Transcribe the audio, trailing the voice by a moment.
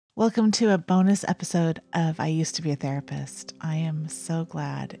Welcome to a bonus episode of I Used to Be a Therapist. I am so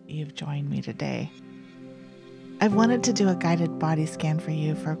glad you've joined me today. I've wanted to do a guided body scan for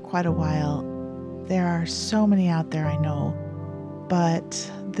you for quite a while. There are so many out there, I know, but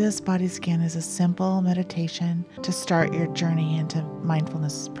this body scan is a simple meditation to start your journey into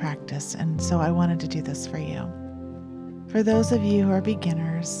mindfulness practice, and so I wanted to do this for you. For those of you who are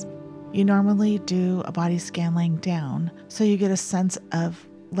beginners, you normally do a body scan laying down so you get a sense of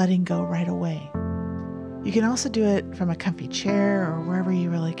letting go right away. You can also do it from a comfy chair or wherever you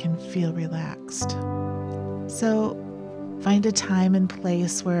really can feel relaxed. So find a time and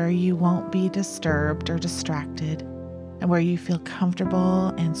place where you won't be disturbed or distracted and where you feel comfortable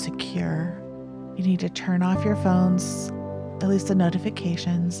and secure. You need to turn off your phones, at least the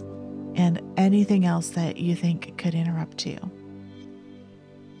notifications, and anything else that you think could interrupt you.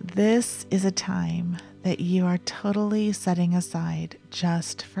 This is a time that you are totally setting aside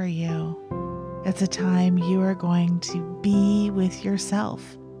just for you. It's a time you are going to be with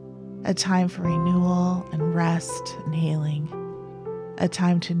yourself, a time for renewal and rest and healing, a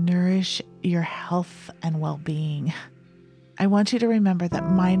time to nourish your health and well-being. I want you to remember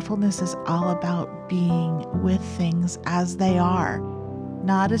that mindfulness is all about being with things as they are,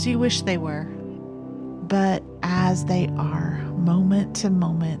 not as you wish they were, but as they are, moment to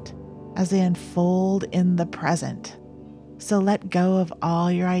moment, as they unfold in the present. So let go of all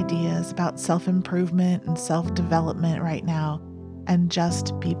your ideas about self-improvement and self-development right now and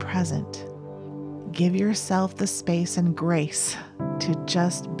just be present. Give yourself the space and grace to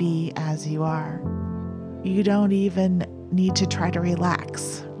just be as you are. You don't even need to try to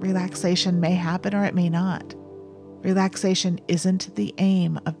relax. Relaxation may happen or it may not. Relaxation isn't the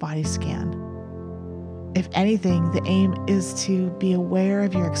aim of body scan. If anything, the aim is to be aware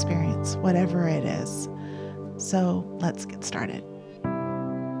of your experience, whatever it is. So let's get started.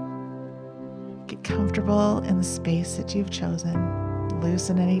 Get comfortable in the space that you've chosen.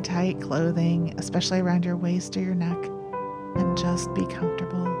 Loosen any tight clothing, especially around your waist or your neck, and just be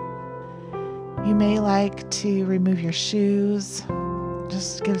comfortable. You may like to remove your shoes.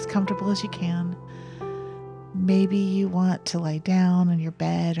 Just get as comfortable as you can. Maybe you want to lie down on your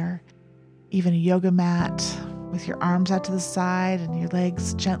bed or even a yoga mat with your arms out to the side and your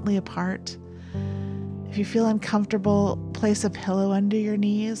legs gently apart. If you feel uncomfortable, place a pillow under your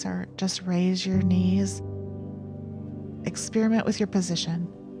knees or just raise your knees. Experiment with your position.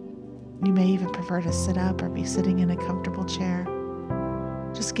 You may even prefer to sit up or be sitting in a comfortable chair.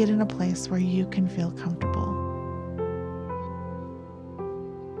 Just get in a place where you can feel comfortable.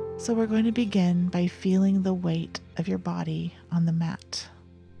 So we're going to begin by feeling the weight of your body on the mat,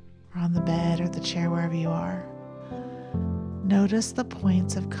 or on the bed or the chair, wherever you are. Notice the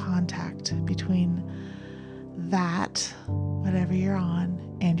points of contact between that, whatever you're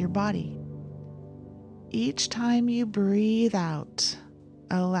on, and your body. Each time you breathe out,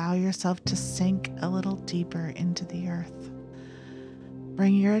 allow yourself to sink a little deeper into the earth.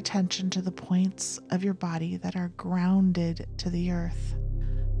 Bring your attention to the points of your body that are grounded to the earth.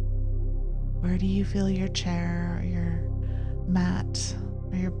 Where do you feel your chair or your mat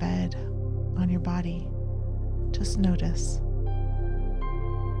or your bed on your body? Just notice.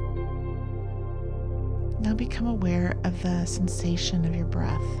 Now become aware of the sensation of your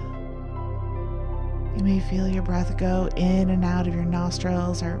breath. You may feel your breath go in and out of your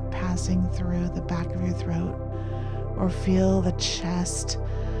nostrils or passing through the back of your throat, or feel the chest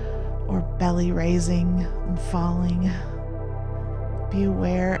or belly raising and falling. Be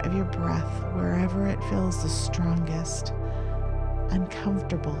aware of your breath wherever it feels the strongest and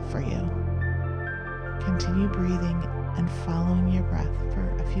comfortable for you. Continue breathing and following your breath for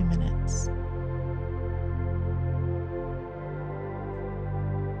a few minutes.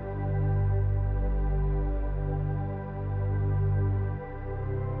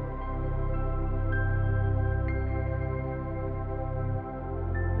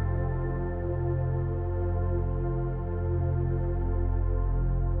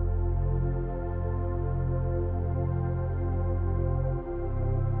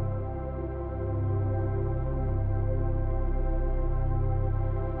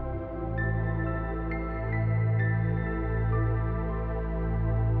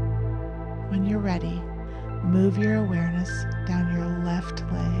 When you're ready, move your awareness down your left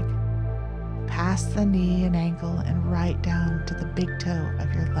leg, past the knee and ankle, and right down to the big toe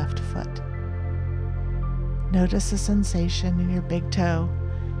of your left foot. Notice the sensation in your big toe.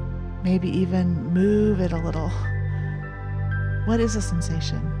 Maybe even move it a little. What is the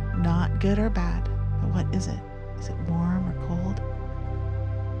sensation? Not good or bad, but what is it? Is it warm or cold?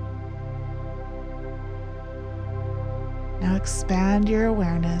 Now expand your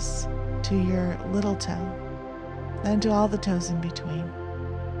awareness to your little toe, then to all the toes in between.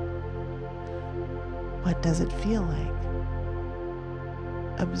 What does it feel like?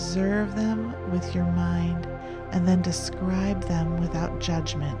 Observe them with your mind and then describe them without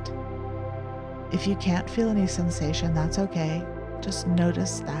judgment. If you can't feel any sensation, that's okay. Just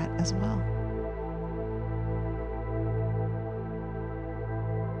notice that as well.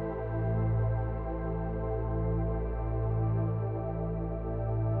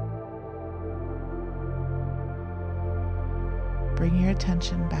 Bring your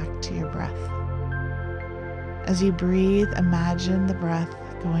attention back to your breath. As you breathe, imagine the breath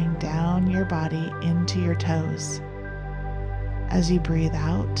going down your body into your toes. As you breathe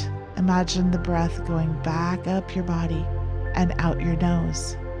out, imagine the breath going back up your body and out your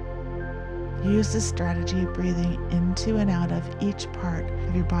nose. Use this strategy of breathing into and out of each part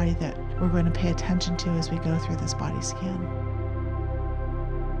of your body that we're going to pay attention to as we go through this body scan.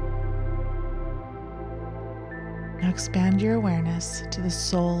 Now expand your awareness to the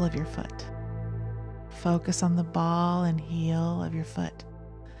sole of your foot. Focus on the ball and heel of your foot.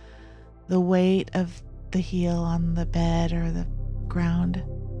 The weight of the heel on the bed or the ground,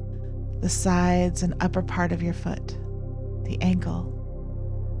 the sides and upper part of your foot, the ankle.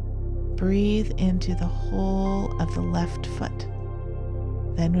 Breathe into the whole of the left foot.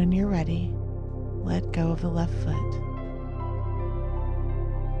 Then when you're ready, let go of the left foot.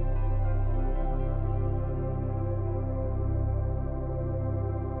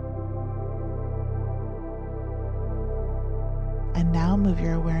 And now move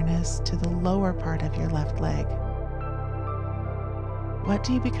your awareness to the lower part of your left leg. What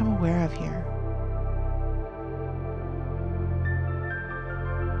do you become aware of here?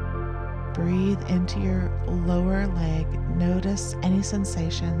 Breathe into your lower leg. Notice any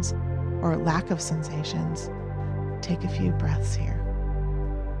sensations or lack of sensations. Take a few breaths here.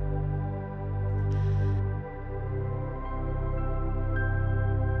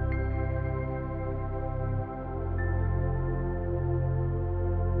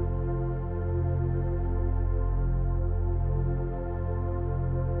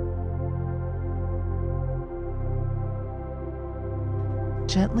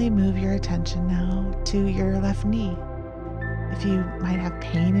 Gently move your attention now to your left knee. If you might have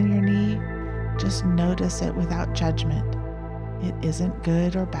pain in your knee, just notice it without judgment. It isn't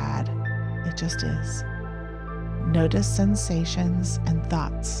good or bad, it just is. Notice sensations and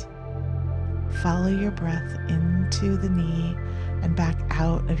thoughts. Follow your breath into the knee and back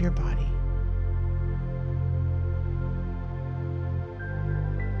out of your body.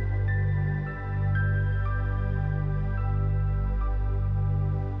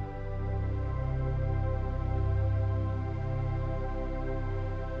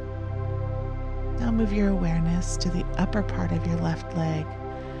 Now move your awareness to the upper part of your left leg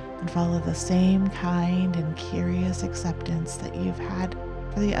and follow the same kind and curious acceptance that you've had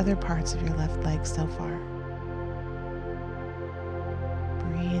for the other parts of your left leg so far.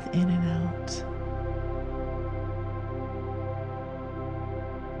 Breathe in and out.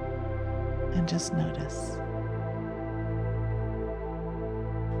 And just notice.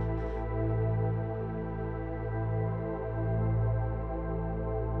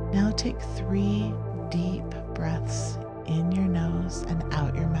 Now take 3 deep breaths in your nose and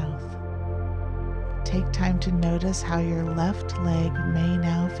out your mouth. Take time to notice how your left leg may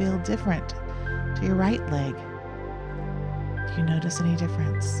now feel different to your right leg. Do you notice any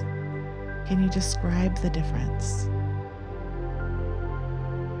difference? Can you describe the difference?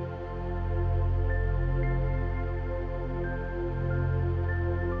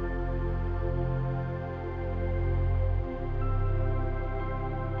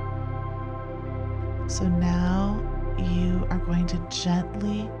 So now you are going to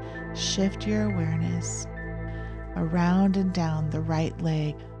gently shift your awareness around and down the right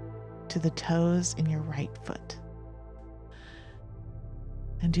leg to the toes in your right foot.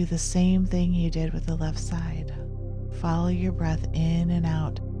 And do the same thing you did with the left side. Follow your breath in and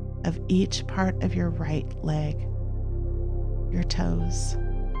out of each part of your right leg, your toes.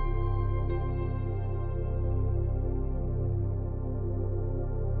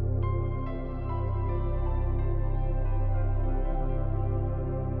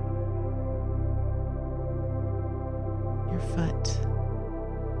 Foot,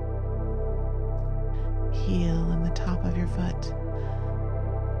 heel and the top of your foot,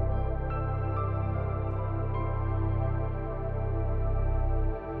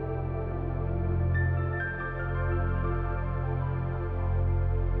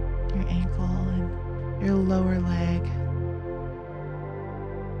 your ankle and your lower leg,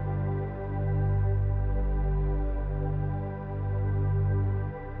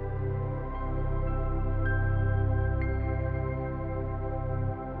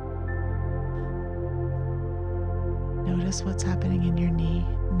 Notice what's happening in your knee.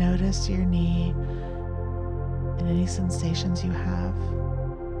 Notice your knee and any sensations you have.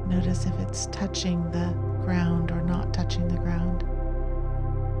 Notice if it's touching the ground or not touching the ground.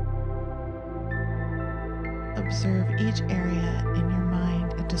 Observe each area in your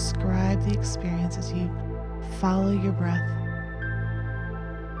mind and describe the experience as you follow your breath.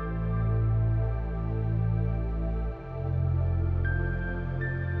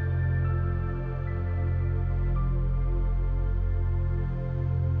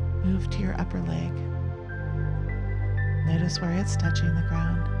 Move to your upper leg. Notice where it's touching the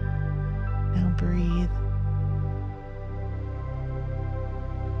ground. Now breathe.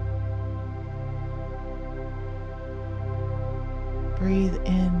 Breathe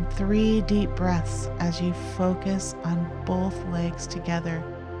in 3 deep breaths as you focus on both legs together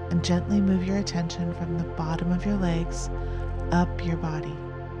and gently move your attention from the bottom of your legs up your body.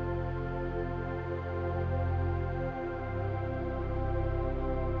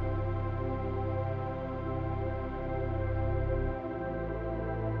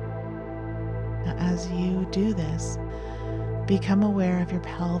 Now, as you do this, become aware of your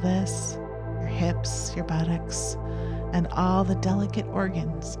pelvis, your hips, your buttocks, and all the delicate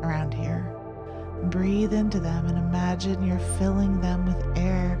organs around here. Breathe into them and imagine you're filling them with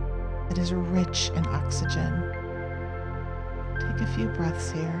air that is rich in oxygen. Take a few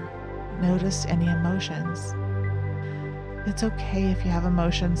breaths here. Notice any emotions. It's okay if you have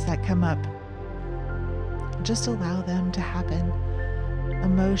emotions that come up. Just allow them to happen.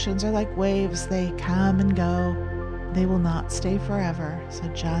 Emotions are like waves. They come and go. They will not stay forever, so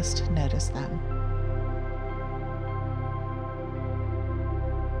just notice them.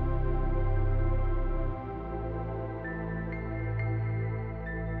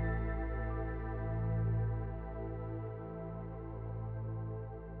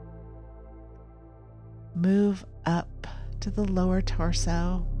 Move up to the lower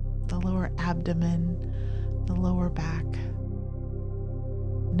torso, the lower abdomen, the lower back.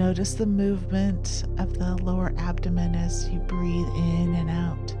 Notice the movement of the lower abdomen as you breathe in and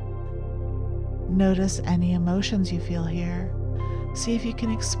out. Notice any emotions you feel here. See if you can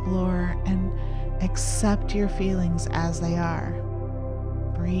explore and accept your feelings as they are.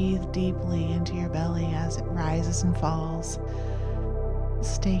 Breathe deeply into your belly as it rises and falls.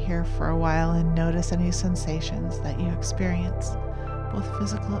 Stay here for a while and notice any sensations that you experience, both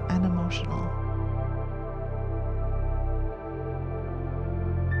physical and emotional.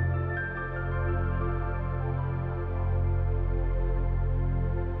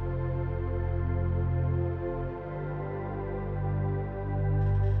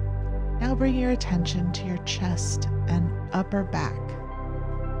 Now bring your attention to your chest and upper back.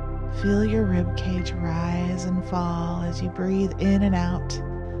 Feel your rib cage rise and fall as you breathe in and out.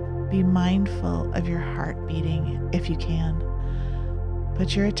 Be mindful of your heart beating if you can.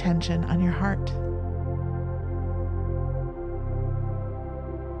 Put your attention on your heart.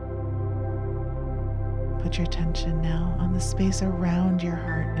 Put your attention now on the space around your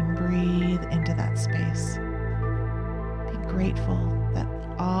heart and breathe into that space. Be grateful that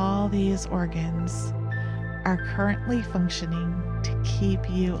all these organs are currently functioning to keep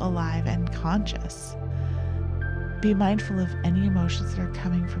you alive and conscious. Be mindful of any emotions that are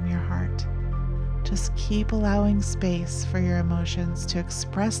coming from your heart. Just keep allowing space for your emotions to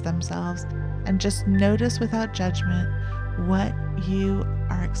express themselves and just notice without judgment what you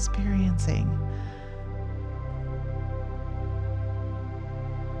are experiencing.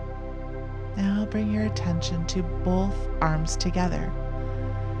 Now bring your attention to both arms together,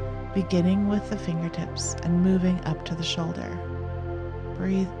 beginning with the fingertips and moving up to the shoulder.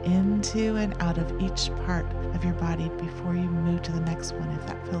 Breathe into and out of each part of your body before you move to the next one, if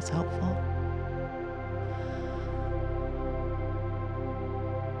that feels helpful.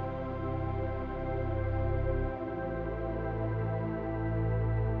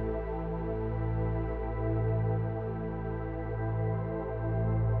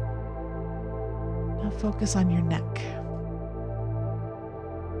 Now focus on your neck.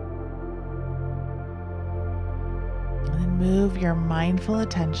 Move your mindful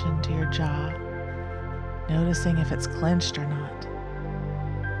attention to your jaw, noticing if it's clenched or not.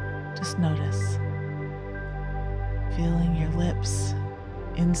 Just notice. Feeling your lips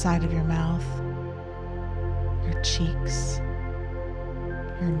inside of your mouth, your cheeks,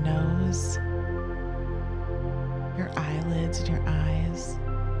 your nose, your eyelids and your eyes.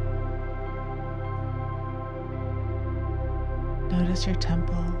 Notice your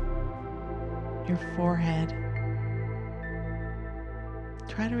temple, your forehead.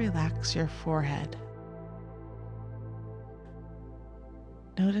 Try to relax your forehead.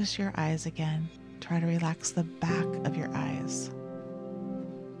 Notice your eyes again. Try try to relax the back of your eyes,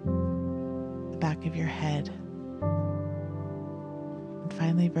 the back of your head, and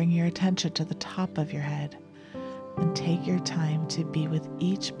finally bring your attention to the top of your head and take your time to be with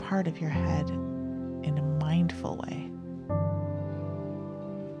each part of your head in a mindful way.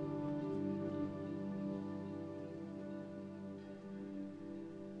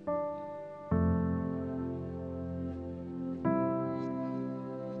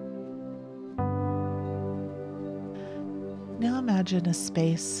 Now imagine a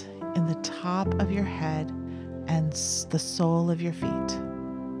space in the top of your head and the sole of your feet.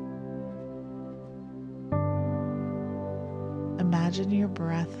 Imagine your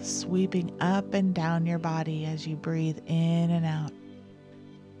breath sweeping up and down your body as you breathe in and out.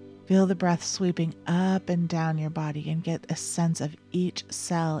 Feel the breath sweeping up and down your body and get a sense of each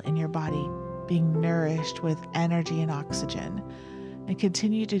cell in your body being nourished with energy and oxygen. And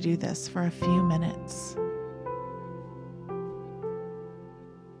continue to do this for a few minutes.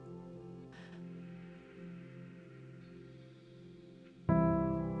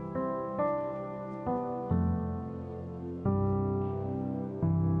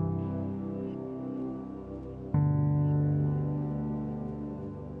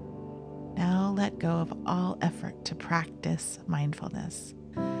 Now let go of all effort to practice mindfulness.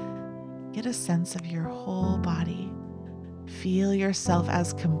 Get a sense of your whole body. Feel yourself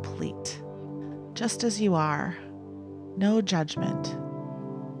as complete, just as you are. No judgment.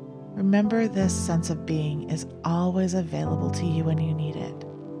 Remember, this sense of being is always available to you when you need it.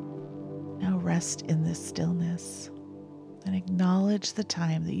 Now rest in this stillness and acknowledge the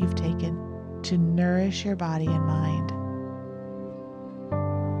time that you've taken to nourish your body and mind.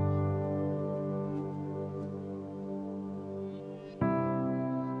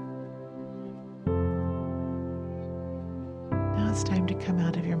 Now it's time to come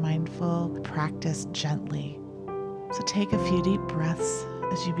out of your mindful practice gently. So take a few deep breaths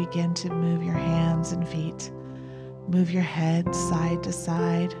as you begin to move your hands and feet. Move your head side to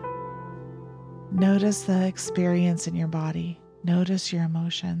side. Notice the experience in your body. Notice your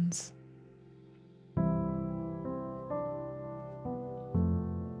emotions.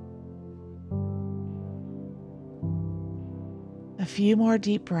 A few more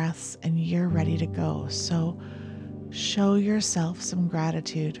deep breaths and you're ready to go. So show yourself some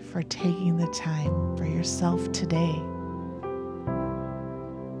gratitude for taking the time for yourself today.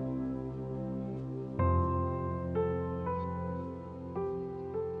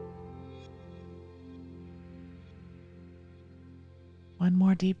 One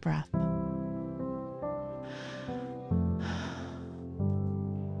more deep breath.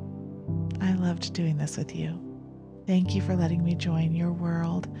 I loved doing this with you. Thank you for letting me join your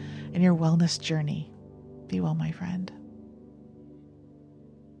world and your wellness journey. Be well, my friend.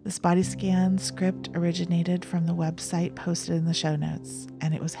 This body scan script originated from the website posted in the show notes,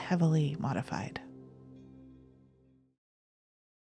 and it was heavily modified.